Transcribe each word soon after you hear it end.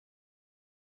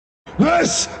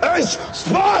This is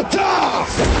Sparta!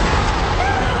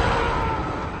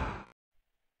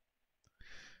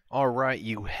 Alright,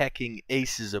 you hecking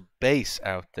aces of base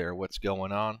out there, what's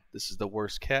going on? This is the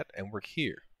Worst Cat, and we're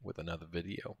here with another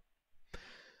video.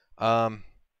 So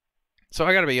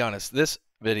I gotta be honest, this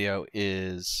video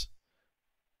is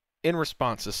in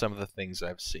response to some of the things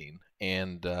I've seen,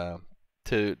 and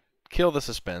to kill the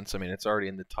suspense, I mean, it's already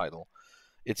in the title.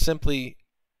 It's simply,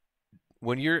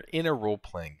 when you're in a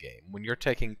role-playing game, when you're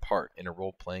taking part in a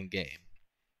role-playing game,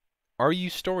 are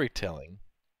you storytelling,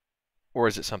 or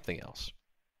is it something else?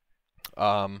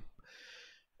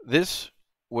 This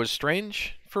was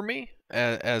strange for me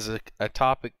as a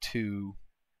topic to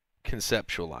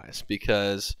conceptualize,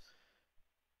 because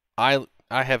I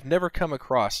have never come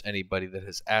across anybody that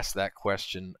has asked that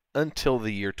question until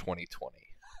the year 2020.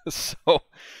 So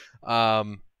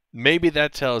maybe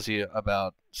that tells you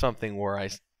about something where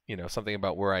something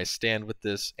about where I stand with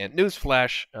this. And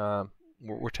newsflash,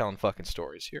 we're telling fucking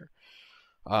stories here.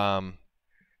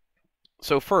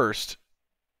 So first,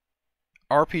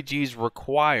 RPGs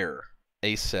require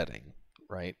a setting,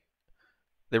 right?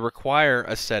 They require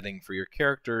a setting for your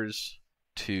characters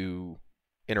to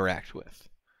interact with.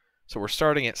 So we're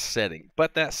starting at setting.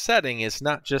 But that setting is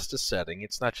not just a setting.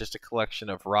 It's not just a collection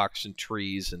of rocks and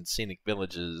trees and scenic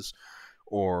villages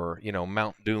or,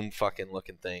 Mount Doom fucking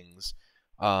looking things.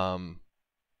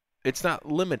 It's not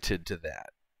limited to that.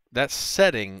 That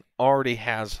setting already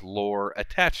has lore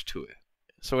attached to it.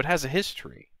 So it has a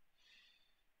history.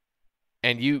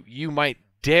 And you might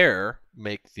dare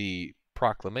make the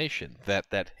proclamation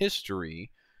that that history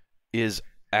is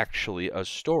actually a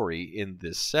story in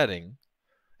this setting,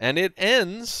 and it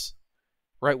ends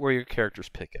right where your characters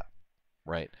pick up,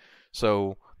 right?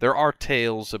 So there are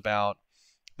tales about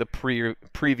the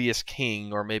previous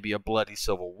king, or maybe a bloody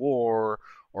civil war,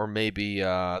 or maybe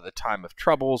the time of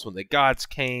troubles when the gods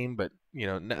came, but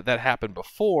that happened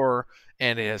before,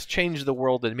 and it has changed the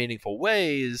world in meaningful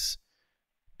ways.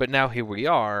 But now here we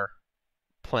are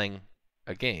playing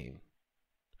a game.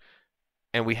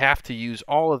 And we have to use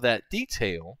all of that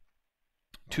detail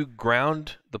to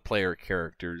ground the player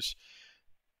characters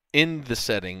in the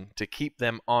setting, to keep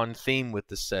them on theme with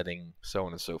the setting, so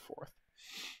on and so forth.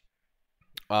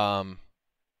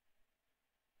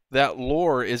 That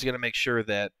lore is going to make sure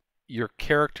that your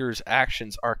character's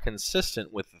actions are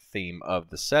consistent with the theme of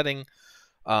the setting,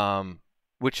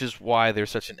 which is why there's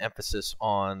such an emphasis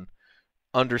on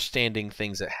understanding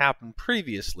things that happened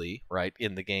previously, right,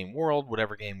 in the game world,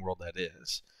 whatever game world that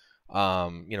is.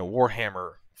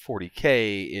 Warhammer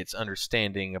 40K, it's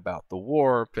understanding about the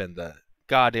warp and the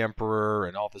God Emperor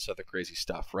and all this other crazy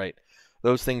stuff, right?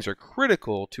 Those things are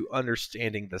critical to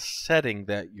understanding the setting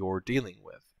that you're dealing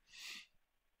with.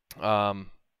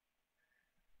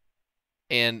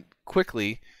 And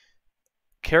quickly,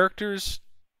 characters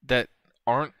that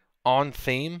aren't on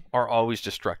theme are always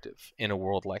destructive in a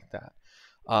world like that.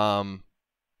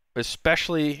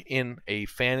 Especially in a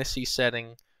fantasy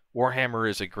setting. Warhammer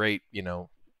is a great,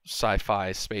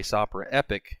 sci-fi space opera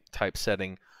epic type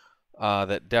setting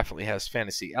that definitely has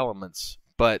fantasy elements,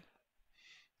 but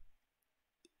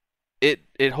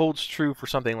it holds true for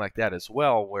something like that as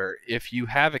well, where if you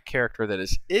have a character that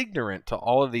is ignorant to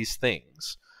all of these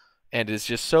things and is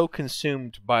just so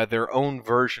consumed by their own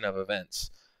version of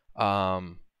events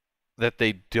that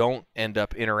they don't end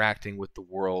up interacting with the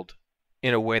world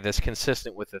in a way that's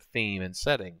consistent with the theme and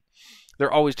setting,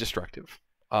 they're always destructive.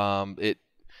 It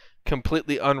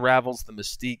completely unravels the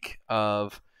mystique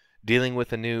of dealing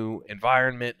with a new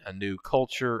environment, a new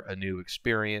culture, a new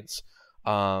experience.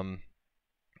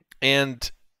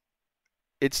 And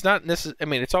it's not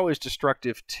necessarily, it's always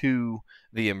destructive to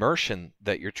the immersion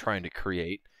that you're trying to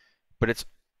create, but it's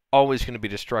always going to be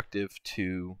destructive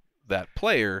to that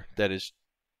player that is,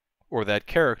 or that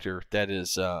character that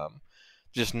is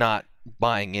just not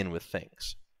buying in with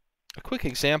things. A quick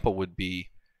example would be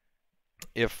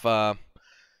if a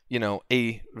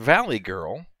valley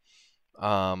girl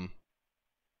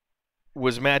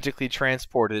was magically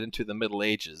transported into the Middle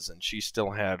Ages, and she still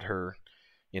had her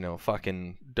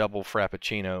fucking double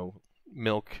frappuccino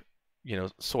milk,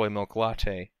 soy milk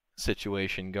latte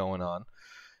situation going on,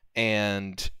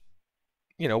 and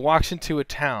walks into a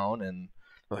town, and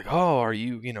they're like, oh, are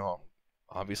you,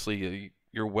 obviously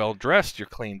you're well dressed, you're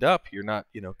cleaned up, you're not,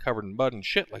 covered in mud and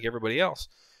shit like everybody else.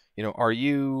 Are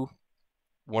you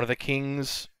one of the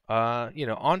king's,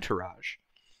 entourage?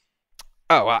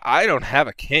 Oh, I don't have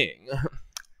a king.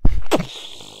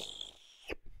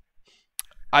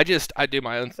 I do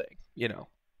my own thing,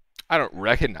 I don't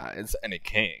recognize any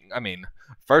king. I mean,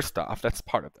 first off, that's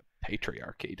part of the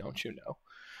patriarchy, don't you know?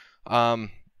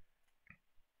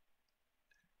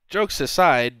 jokes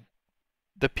aside,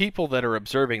 the people that are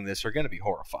observing this are going to be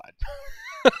horrified.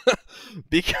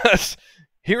 Because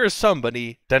here is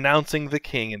somebody denouncing the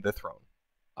king and the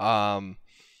throne.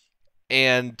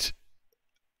 And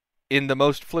in the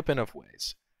most flippant of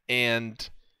ways. And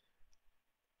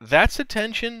that's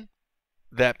attention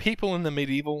that people in the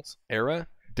medieval era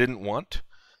didn't want.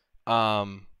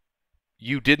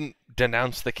 You didn't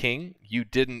denounce the king. You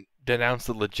didn't denounce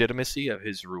the legitimacy of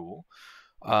his rule.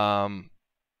 And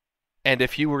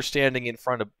if you were standing in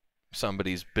front of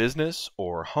somebody's business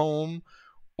or home,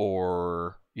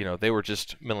 or they were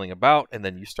just milling about, and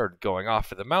then you started going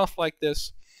off at the mouth like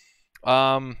this,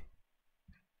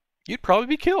 you'd probably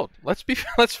be killed. Let's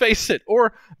face it.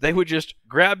 Or they would just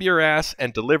grab your ass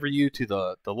and deliver you to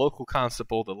the local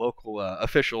constable, the local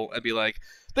official, and be like,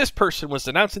 "This person was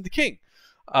denouncing the king,"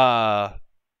 and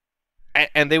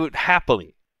they would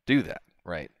happily do that,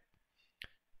 right?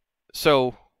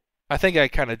 So I think I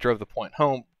kind of drove the point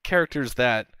home. Characters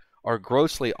that are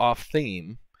grossly off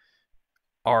theme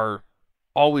are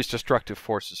always destructive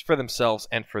forces for themselves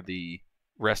and for the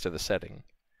rest of the setting.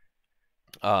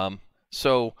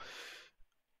 So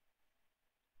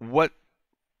what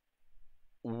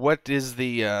is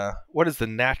the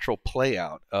natural play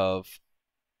out of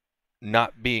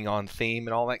not being on theme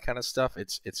and all that kind of stuff?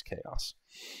 It's chaos.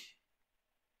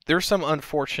 There's some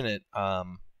unfortunate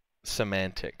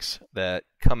semantics that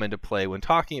come into play when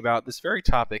talking about this very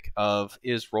topic of,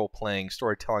 is role-playing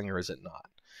storytelling or is it not?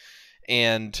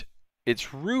 And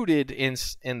it's rooted in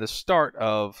the start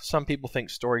of, some people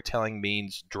think storytelling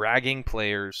means dragging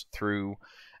players through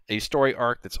a story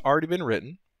arc that's already been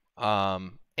written,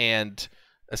 and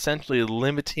essentially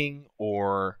limiting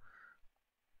or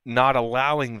not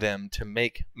allowing them to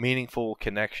make meaningful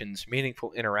connections,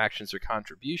 meaningful interactions or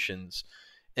contributions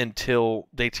until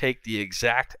they take the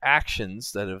exact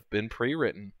actions that have been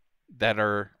pre-written that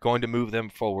are going to move them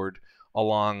forward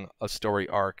along a story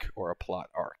arc or a plot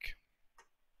arc.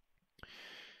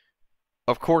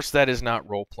 Of course, that is not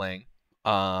role-playing.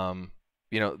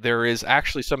 There is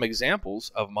actually some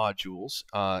examples of modules,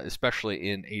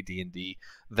 especially in AD&D,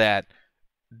 that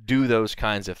do those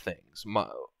kinds of things.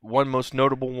 One most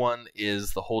notable one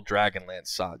is the whole Dragonlance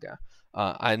saga.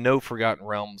 I know Forgotten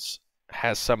Realms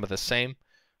has some of the same,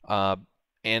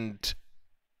 and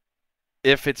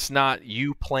if it's not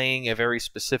you playing a very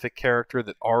specific character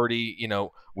that already,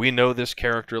 we know this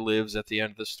character lives at the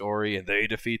end of the story and they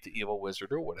defeat the evil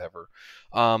wizard or whatever,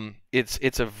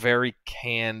 it's a very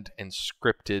canned and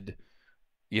scripted,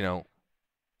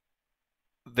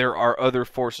 there are other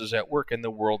forces at work in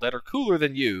the world that are cooler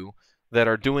than you, that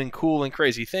are doing cool and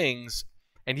crazy things,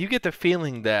 and you get the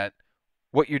feeling that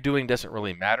what you're doing doesn't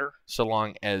really matter so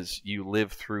long as you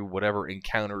live through whatever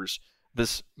encounters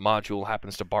this module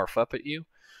happens to barf up at you.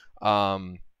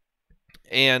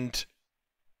 And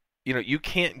you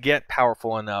can't get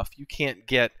powerful enough, you can't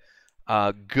get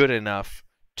good enough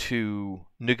to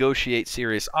negotiate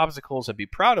serious obstacles and be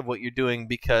proud of what you're doing,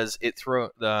 because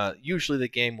usually the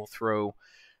game will throw,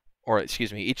 or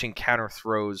excuse me, each encounter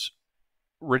throws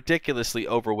ridiculously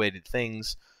overweighted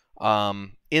things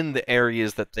in the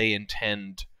areas that they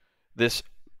intend this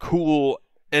cool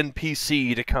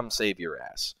NPC to come save your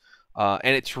ass.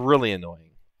 And it's really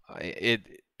annoying. It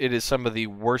is some of the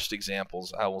worst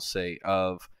examples, I will say,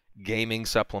 of gaming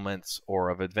supplements or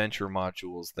of adventure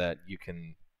modules that you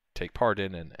can take part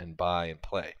in and buy and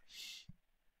play.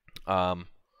 Now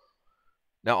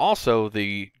also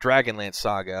the Dragonlance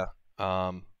saga,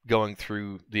 going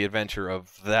through the adventure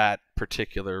of that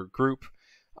particular group,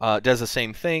 does the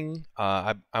same thing.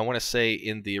 I want to say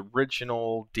in the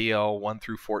original DL 1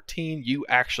 through 14, you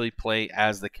actually play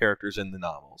as the characters in the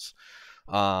novels.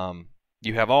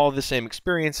 You have all the same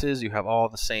experiences, you have all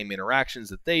the same interactions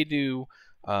that they do,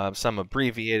 some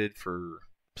abbreviated for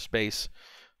space.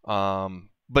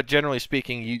 But generally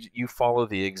speaking, you follow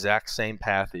the exact same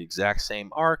path, the exact same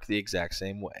arc, the exact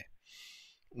same way.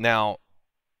 Now,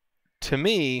 to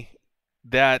me,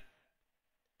 that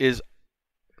is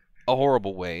a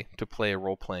horrible way to play a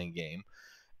role-playing game.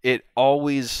 It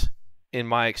always, in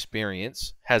my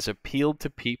experience, has appealed to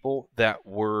people that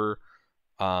were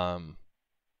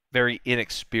very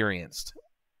inexperienced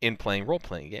in playing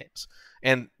role-playing games.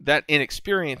 And that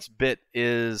inexperienced bit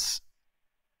is,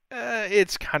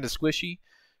 it's kind of squishy,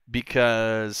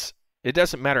 because it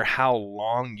doesn't matter how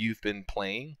long you've been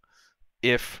playing.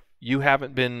 If you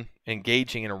haven't been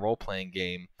engaging in a role-playing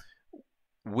game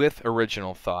with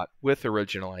original thought, with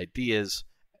original ideas,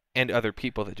 and other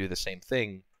people that do the same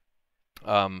thing,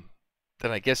 then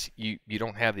I guess you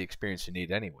don't have the experience you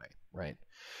need anyway, right?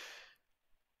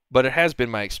 But it has been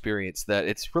my experience that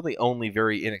it's really only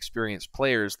very inexperienced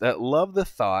players that love the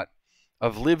thought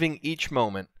of living each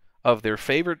moment of their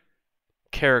favorite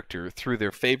character through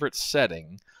their favorite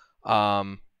setting,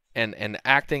 and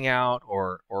acting out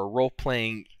or role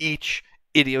playing each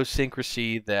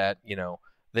idiosyncrasy that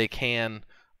they can,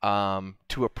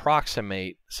 to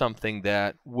approximate something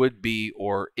that would be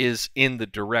or is in the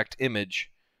direct image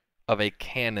of a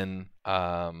canon,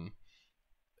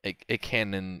 a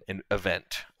canon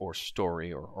event or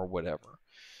story or whatever.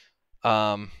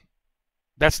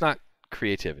 That's not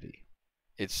creativity.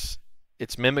 It's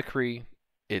mimicry,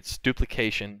 it's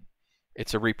duplication,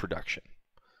 it's a reproduction.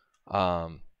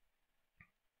 Um,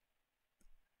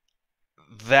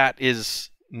 that is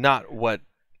not what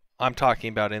I'm talking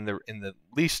about in the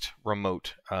least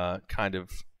remote kind of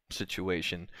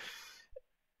situation.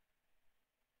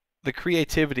 The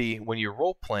creativity when you're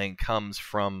role playing comes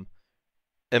from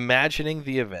imagining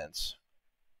the events,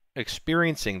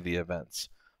 experiencing the events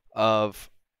of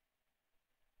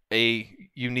a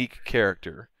unique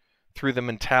character through the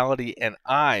mentality and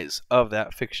eyes of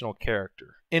that fictional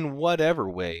character in whatever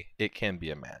way it can be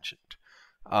imagined.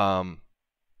 Um,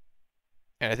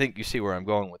 and I think you see where I'm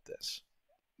going with this.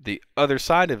 The other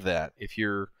side of that, if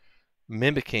you're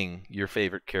mimicking your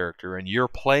favorite character and you're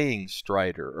playing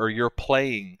Strider or you're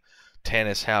playing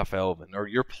Tanis Half Elven or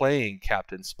you're playing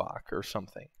Captain Spock or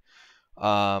something,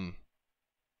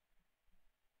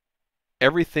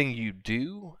 everything you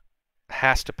do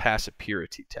has to pass a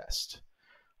purity test.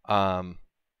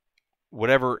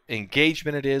 Whatever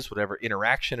engagement it is, whatever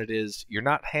interaction it is, you're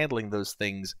not handling those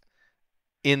things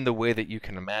in the way that you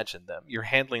can imagine them. You're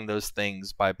handling those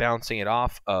things by bouncing it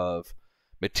off of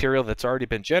material that's already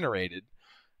been generated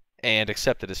and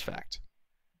accepted as fact.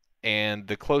 And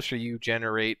the closer you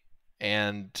generate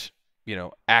and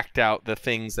act out the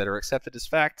things that are accepted as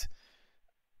fact,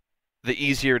 the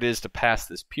easier it is to pass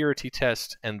this purity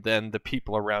test, and then the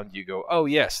people around you go, oh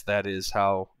yes, that is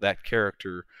how that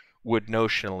character would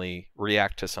notionally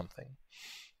react to something.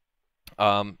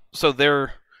 So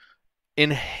they're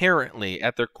inherently,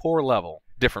 at their core level,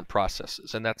 different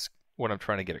processes, and that's what I'm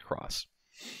trying to get across.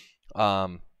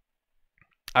 I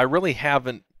really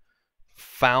haven't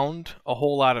found a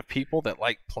whole lot of people that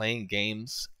like playing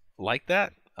games like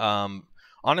that.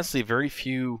 Honestly, very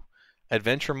few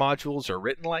adventure modules are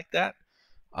written like that.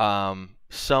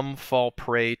 Some fall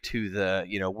prey to the,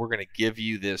 we're going to give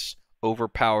you this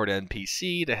overpowered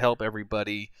NPC to help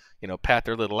everybody, pat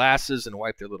their little asses and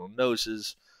wipe their little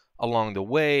noses along the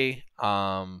way.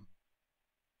 And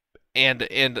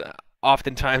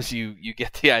oftentimes you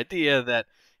get the idea that,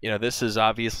 this is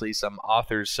obviously some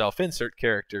author's self-insert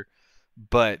character,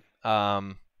 but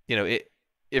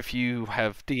if you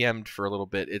have DM'd for a little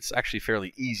bit, it's actually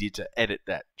fairly easy to edit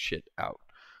that shit out,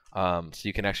 so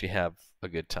you can actually have a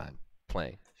good time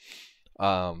playing.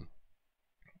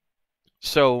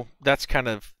 So that's kind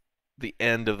of the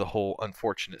end of the whole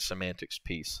unfortunate semantics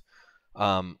piece.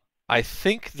 I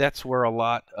think that's where a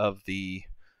lot of the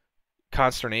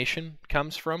consternation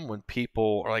comes from when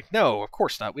people are like, no, of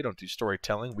course not. We don't do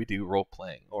storytelling. We do role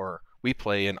playing, or we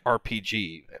play an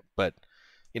RPG. But,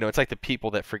 it's like the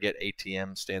people that forget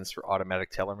ATM stands for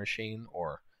automatic teller machine,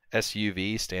 or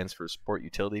SUV stands for sport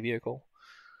utility vehicle.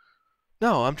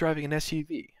 No, I'm driving an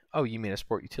SUV. Oh, you mean a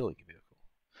sport utility vehicle?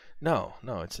 No,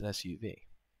 it's an SUV.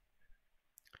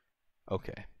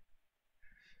 Okay.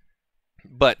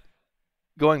 But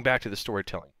going back to the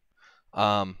storytelling,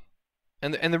 and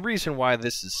the reason why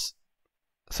this is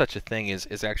such a thing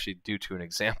is actually due to an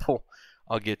example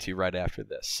I'll get to right after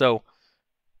this. So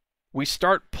we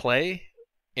start play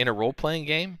in a role-playing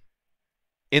game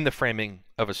in the framing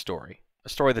of a story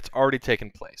that's already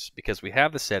taken place, because we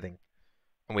have the setting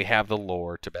and we have the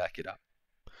lore to back it up.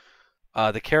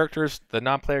 The characters, the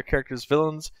non-player characters,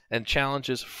 villains, and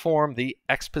challenges form the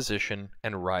exposition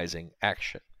and rising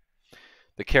action.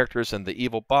 The characters and the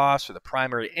evil boss or the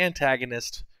primary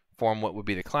antagonist form what would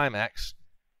be the climax,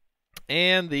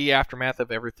 and the aftermath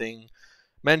of everything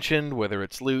mentioned, whether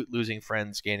it's loot, losing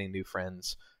friends, gaining new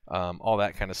friends, all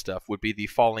that kind of stuff, would be the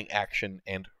falling action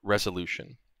and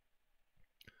resolution.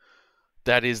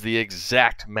 That is the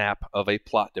exact map of a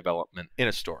plot development in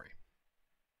a story.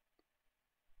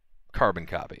 Carbon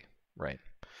copy, right?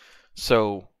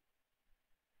 So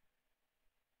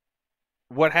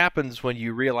what happens when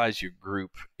you realize your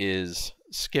group is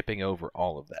skipping over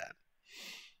all of that?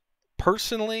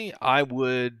 Personally, I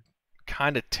would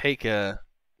kind of take an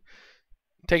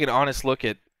honest look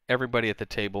at everybody at the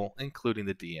table, including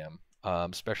the DM,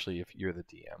 especially if you're the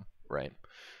DM, right?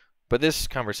 But this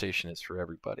conversation is for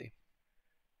everybody.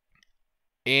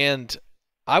 And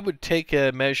I would take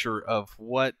a measure of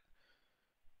what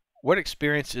what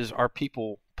experiences are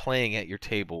people playing at your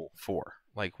table for?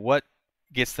 Like, what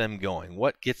gets them going?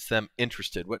 What gets them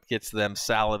interested? What gets them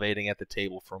salivating at the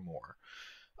table for more?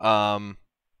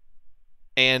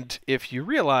 And if you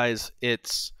realize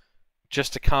it's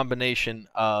just a combination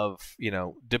of,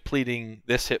 depleting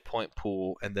this hit point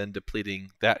pool and then depleting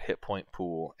that hit point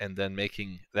pool and then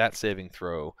making that saving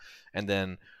throw and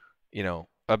then,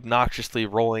 obnoxiously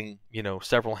rolling,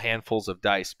 several handfuls of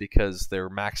dice because they're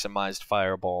maximized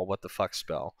fireball, what the fuck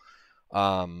spell.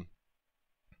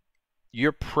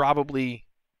 You're probably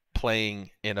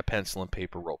playing in a pencil and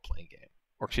paper role-playing game.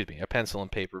 Or, excuse me, a pencil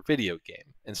and paper video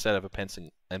game instead of a pencil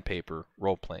and paper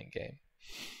role-playing game.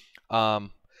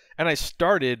 And I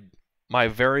started my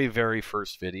very, very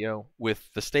first video with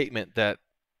the statement that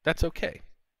that's okay.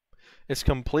 It's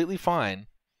completely fine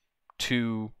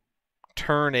to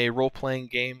turn a role-playing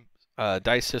game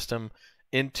dice system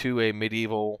into a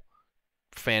medieval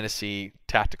fantasy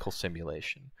tactical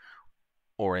simulation,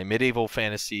 or a medieval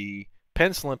fantasy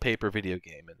pencil and paper video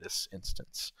game in this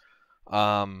instance.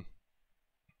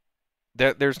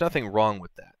 There's nothing wrong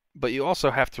with that. But you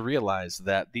also have to realize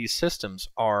that these systems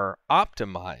are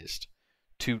optimized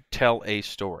to tell a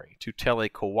story, to tell a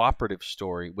cooperative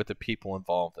story with the people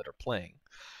involved that are playing.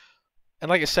 And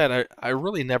like I said, I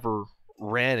really never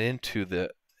ran into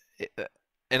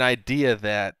an idea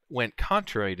that went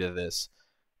contrary to this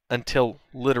until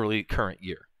literally current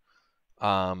year.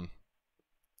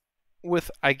 With,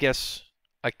 I guess,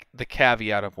 like the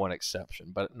caveat of one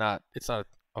exception, but it's not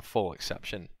a full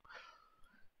exception.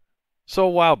 So a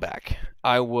while back,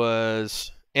 I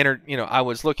was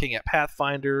looking at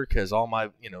Pathfinder because all my,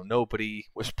 nobody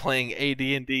was playing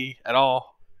AD&D at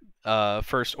all,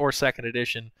 first or second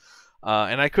edition,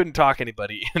 and I couldn't talk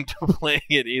anybody into playing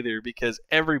it either because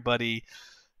everybody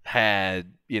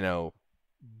had,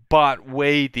 bought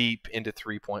way deep into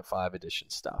 3.5 edition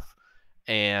stuff,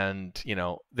 and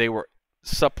they were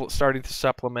starting to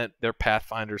supplement their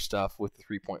Pathfinder stuff with the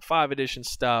 3.5 edition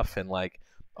stuff, and like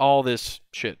all this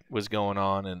shit was going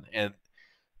on, and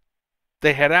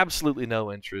they had absolutely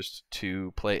no interest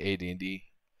to play AD&D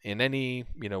in any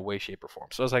way, shape, or form.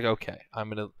 So I was like, okay, I'm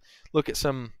gonna look at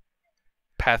some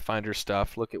Pathfinder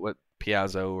stuff, look at what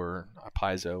Paizo or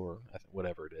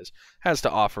whatever it is has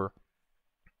to offer,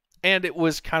 and it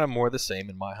was kind of more the same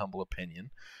in my humble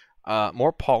opinion.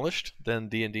 More polished than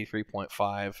D&D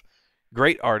 3.5,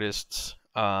 great artists,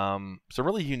 some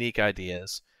really unique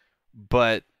ideas,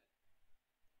 but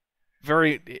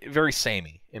very, very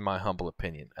samey in my humble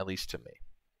opinion, at least to me.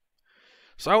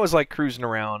 So I was like cruising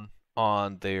around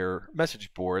on their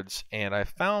message boards, and I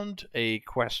found a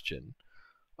question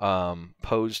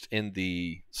posed in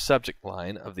the subject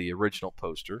line of the original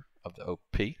poster of the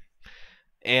OP,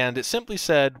 and it simply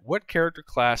said, "What character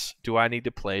class do I need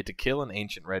to play to kill an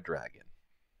ancient red dragon?"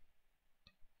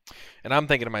 And I'm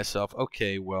thinking to myself,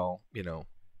 okay, well,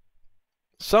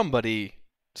 somebody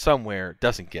somewhere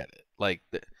doesn't get it. Like,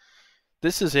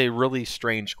 this is a really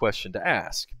strange question to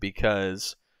ask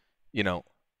because,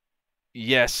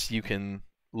 yes, you can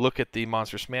look at the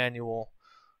Monstrous Manual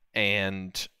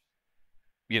and,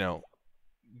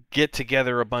 get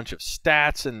together a bunch of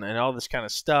stats and all this kind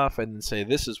of stuff and say,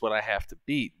 this is what I have to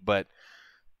beat. But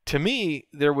to me,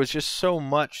 there was just so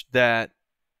much that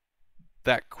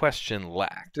question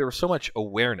lacked. There was so much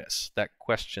awareness that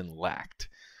question lacked.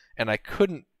 And I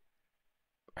couldn't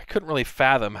really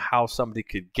fathom how somebody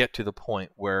could get to the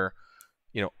point where,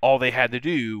 all they had to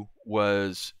do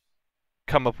was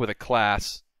come up with a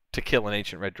class to kill an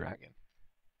ancient red dragon.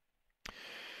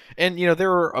 And, there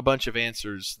were a bunch of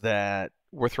answers that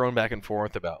were thrown back and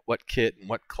forth about what kit and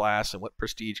what class and what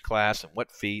prestige class and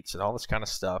what feats and all this kind of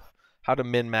stuff, how to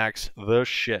min-max the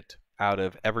shit out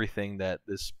of everything that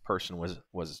this person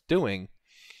was doing.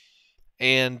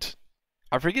 And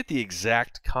I forget the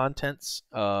exact contents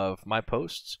of my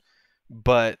posts,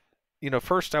 but,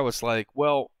 first I was like,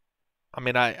 well, I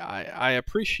mean, I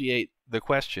appreciate the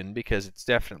question because it's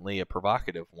definitely a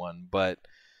provocative one, but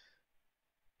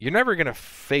you're never going to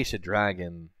face a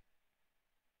dragon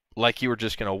like you were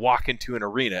just going to walk into an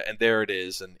arena and there it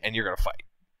is and you're going to fight.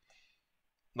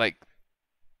 Like,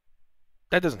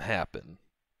 that doesn't happen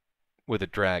with a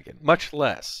dragon, much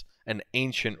less an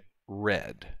ancient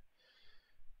red,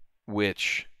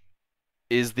 which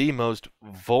is the most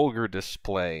vulgar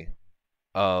display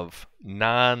of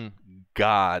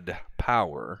non-god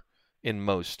power in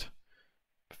most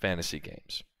fantasy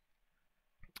games.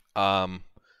 I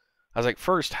was like,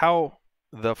 first, how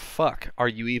the fuck are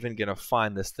you even gonna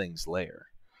find this thing's lair?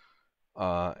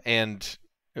 And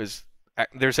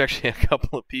there's actually a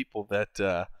couple of people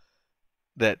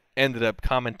that ended up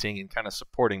commenting and kind of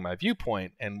supporting my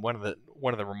viewpoint, and one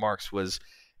one of the remarks was,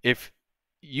 if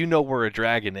you know where a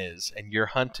dragon is and you're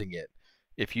hunting it,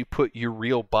 if you put your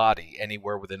real body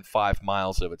anywhere within 5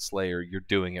 miles of its lair, you're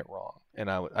doing it wrong. And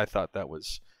I thought that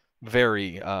was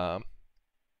very,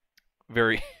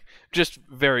 very, just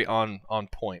very on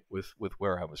point with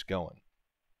where I was going.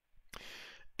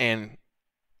 And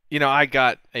I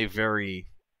got a very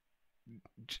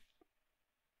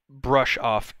brush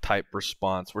off type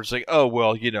response where it's like, oh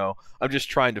well, I'm just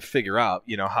trying to figure out,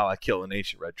 how I kill an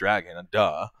ancient red dragon, and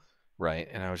duh, right?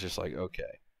 And I was just like,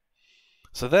 okay.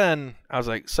 So then I was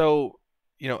like, so,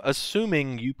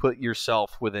 assuming you put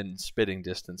yourself within spitting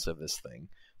distance of this thing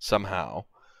somehow,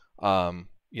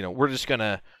 we're just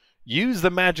gonna use the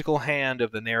magical hand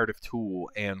of the narrative tool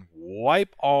and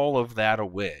wipe all of that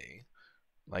away.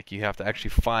 Like, you have to actually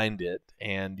find it,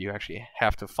 and you actually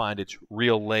have to find its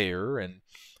real lair, and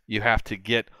you have to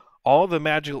get all the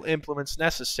magical implements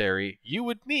necessary you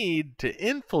would need to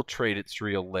infiltrate its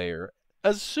real lair,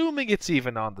 assuming it's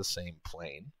even on the same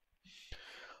plane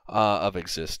of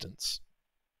existence.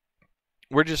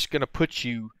 We're just going to put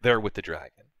you there with the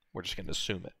dragon. We're just going to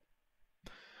assume it.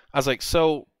 I was like,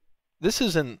 so this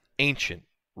is an ancient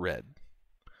red.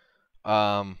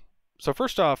 So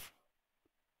first off,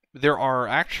 there are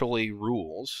actually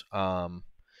rules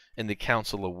in the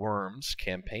Council of Worms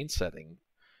campaign setting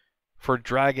for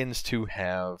dragons to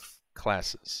have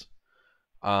classes.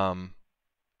 And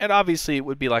obviously it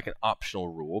would be like an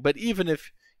optional rule, but even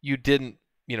if you didn't,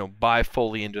 buy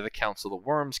fully into the Council of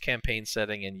Worms campaign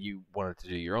setting and you wanted to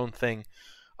do your own thing,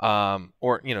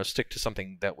 or, stick to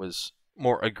something that was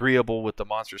more agreeable with the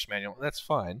Monsters Manual, that's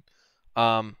fine.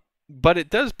 But it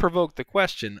does provoke the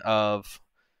question of,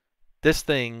 this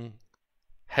thing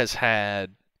has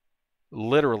had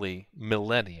literally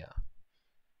millennia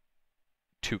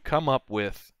to come up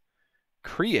with,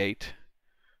 create,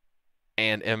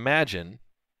 and imagine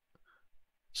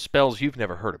spells you've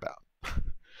never heard about.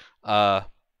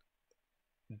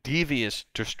 Devious,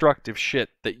 destructive shit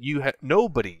that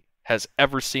nobody has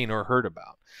ever seen or heard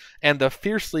about. And the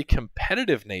fiercely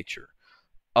competitive nature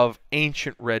of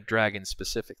ancient red dragons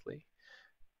specifically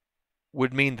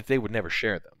would mean that they would never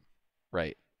share them.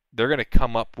 Right? They're going to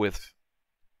come up with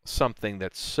something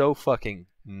that's so fucking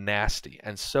nasty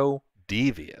and so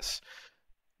devious.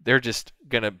 They're just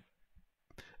going to...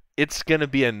 It's going to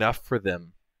be enough for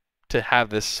them to have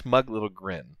this smug little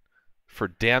grin for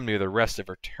damn near the rest of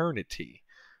eternity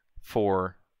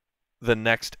for the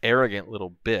next arrogant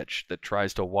little bitch that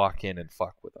tries to walk in and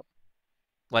fuck with them.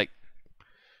 Like,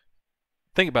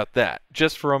 think about that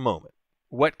just for a moment.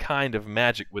 What kind of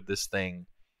magic would this thing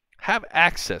have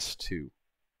access to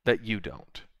that you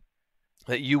don't,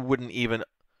 that you wouldn't even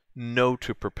know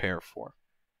to prepare for?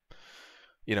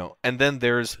 And then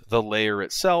there's the layer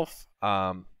itself.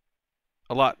 Admittedly,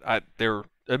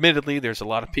 there's a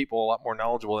lot of people a lot more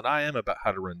knowledgeable than I am about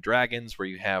how to run dragons, where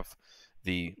you have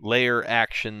the layer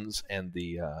actions and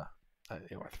the I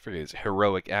forget, it's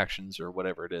heroic actions or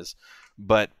whatever it is,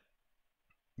 but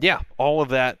yeah, all of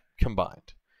that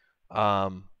combined.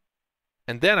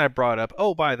 And then I brought up,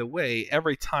 oh, by the way,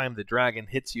 every time the dragon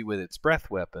hits you with its breath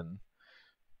weapon,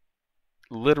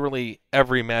 literally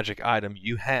every magic item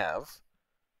you have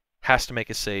has to make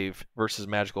a save versus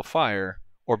magical fire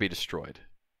or be destroyed.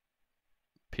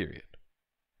 Period.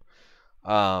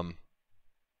 And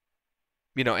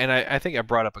I think I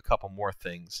brought up a couple more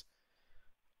things.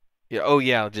 Yeah, oh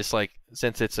yeah, just like,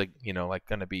 since it's like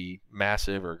going to be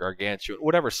massive or gargantuan,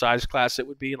 whatever size class it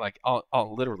would be, like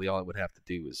literally all I would have to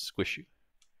do is squish you.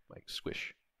 Like,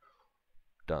 squish.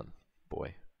 Done,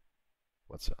 boy.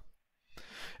 What's up?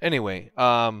 Anyway,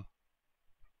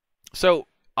 so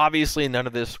obviously none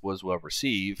of this was well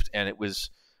received, and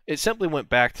it simply went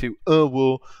back to, oh,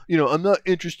 well, I'm not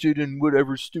interested in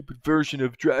whatever stupid version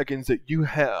of dragons that you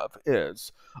have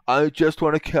is. I just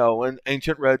want to kill an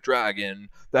ancient red dragon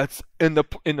that's in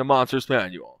the Monsters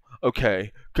Manual.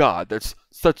 Okay, God, that's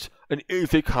such an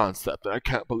easy concept, and I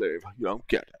can't believe you don't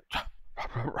get it.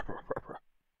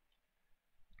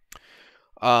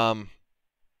 And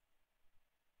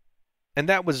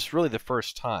that was really the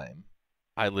first time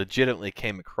I legitimately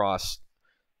came across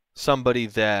somebody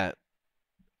that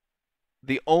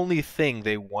the only thing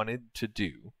they wanted to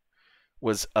do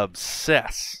was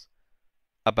obsess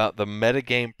about the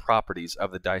metagame properties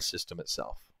of the dice system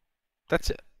itself. That's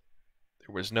it.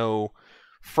 There was no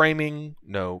framing,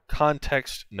 no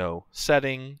context, no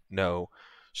setting, no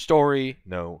story,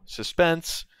 no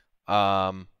suspense.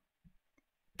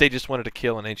 They just wanted to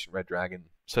kill an ancient red dragon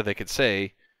so they could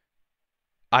say,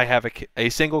 I have a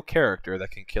single character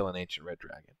that can kill an ancient red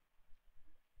dragon.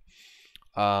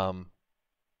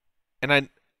 And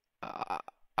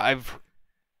I've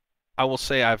I will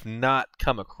say I've not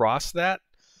come across that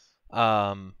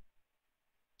um,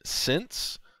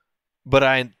 since, but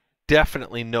I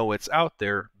definitely know it's out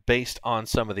there based on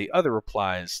some of the other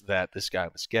replies that this guy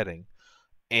was getting,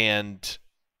 and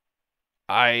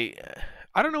I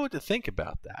I don't know what to think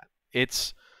about that.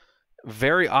 It's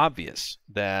very obvious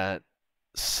that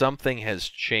something has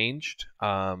changed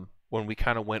when we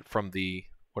kind of went from the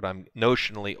what I'm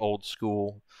notionally old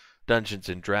school Dungeons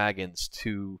and Dragons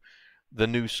to the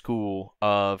new school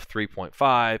of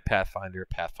 3.5, Pathfinder,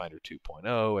 Pathfinder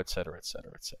 2.0, et cetera, et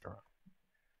cetera, et cetera.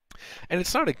 And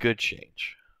it's not a good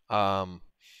change. I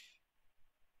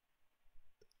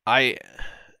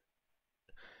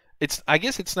I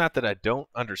guess it's not that I don't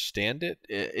understand it.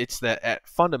 It's that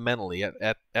fundamentally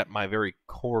at my very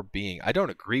core being, I don't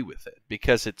agree with it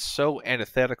because it's so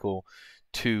antithetical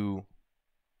to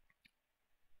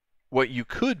what you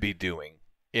could be doing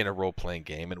in a role-playing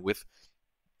game, and with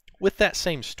that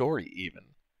same story even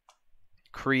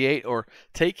create or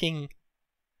taking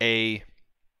a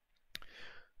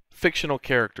fictional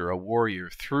character, a warrior,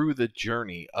 through the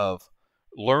journey of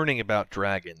learning about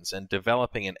dragons and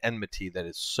developing an enmity that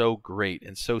is so great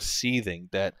and so seething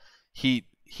that he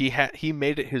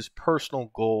made it his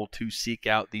personal goal to seek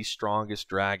out the strongest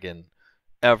dragon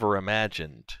ever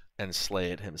imagined and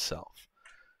slay it himself.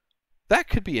 That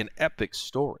could be an epic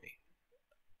story.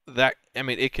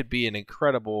 It could be an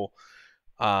incredible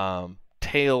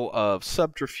tale of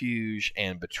subterfuge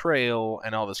and betrayal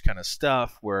and all this kind of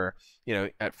stuff where,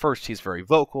 at first he's very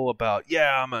vocal about,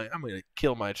 I'm going to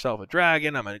kill myself a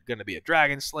dragon, I'm going to be a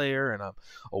dragon slayer, and I'm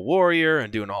a warrior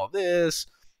and doing all this.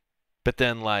 But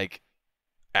then, like,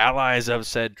 allies of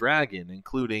said dragon,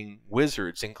 including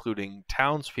wizards, including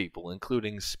townspeople,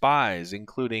 including spies,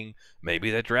 including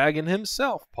maybe the dragon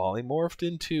himself polymorphed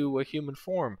into a human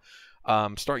form,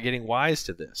 start getting wise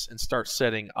to this and start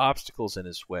setting obstacles in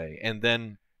his way. And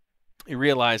then he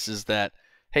realizes that,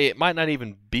 hey, it might not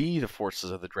even be the forces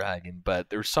of the dragon, but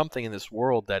there's something in this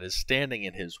world that is standing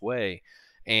in his way,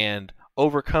 and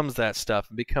overcomes that stuff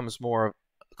and becomes more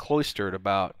cloistered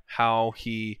about how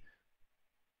he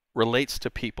relates to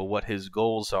people, what his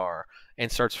goals are,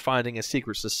 and starts finding a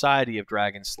secret society of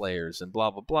dragon slayers and blah,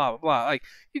 blah, blah, blah, blah. Like,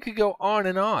 you could go on,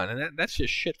 and that's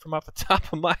just shit from off the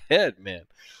top of my head, man.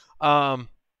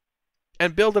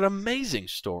 And build an amazing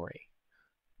story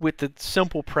with the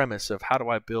simple premise of how do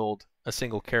I build a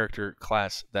single character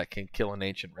class that can kill an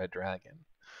ancient red dragon.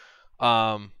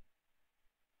 And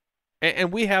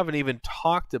we haven't even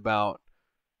talked about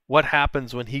what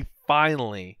happens when he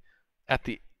finally, at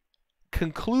the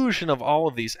conclusion of all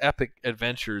of these epic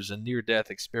adventures and near-death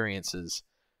experiences,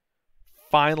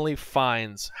 finally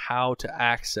finds how to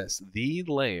access the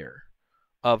lair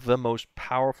of the most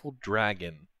powerful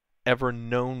dragon ever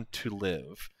known to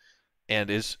live, and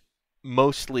is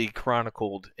mostly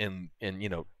chronicled in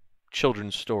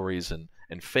children's stories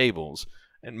and fables,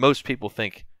 and most people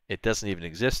think it doesn't even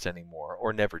exist anymore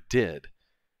or never did.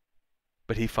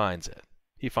 But he finds it.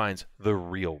 He finds the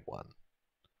real one.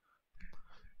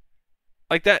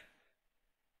 Like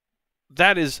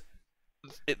that is,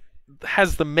 it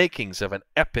has the makings of an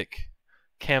epic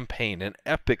campaign, an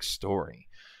epic story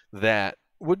that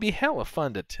would be hella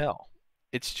fun to tell.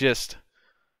 It's just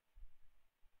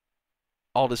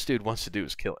all this dude wants to do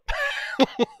is kill it.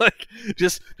 Like,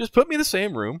 just put me in the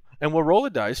same room and we'll roll the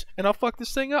dice and I'll fuck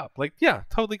this thing up. Like, yeah,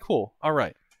 totally cool. All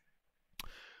right.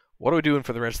 What are we doing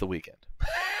for the rest of the weekend?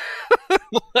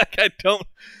 Like,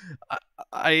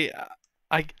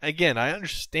 again, I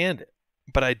understand it,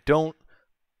 but I don't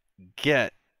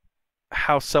get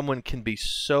how someone can be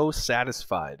so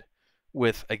satisfied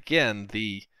with, again,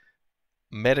 the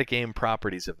metagame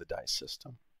properties of the dice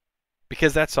system,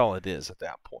 because that's all it is at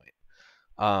that point.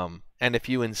 And if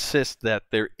you insist that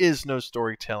there is no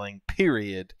storytelling,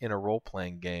 period, in a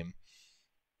role-playing game,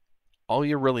 all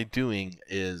you're really doing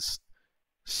is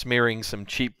smearing some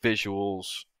cheap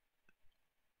visuals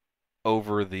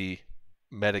over the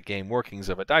metagame workings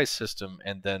of a dice system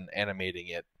and then animating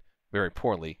it very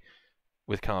poorly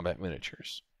with combat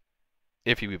miniatures,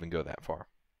 if you even go that far.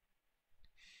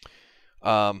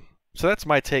 So that's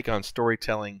my take on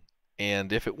storytelling,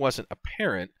 and if it wasn't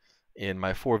apparent in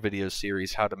my 4-video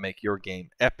series, How to Make Your Game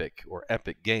Epic, or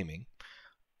Epic Gaming,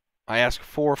 I ask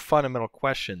 4 fundamental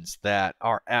questions that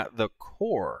are at the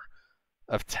core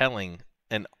of telling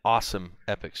an awesome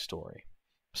epic story.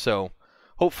 So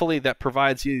hopefully that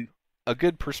provides you a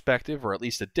good perspective, or at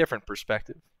least a different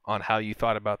perspective, on how you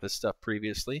thought about this stuff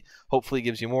previously. Hopefully it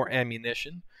gives you more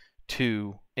ammunition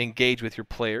to engage with your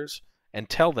players and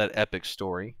tell that epic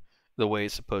story the way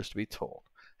it's supposed to be told.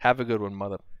 Have a good one,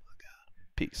 mother.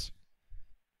 Peace.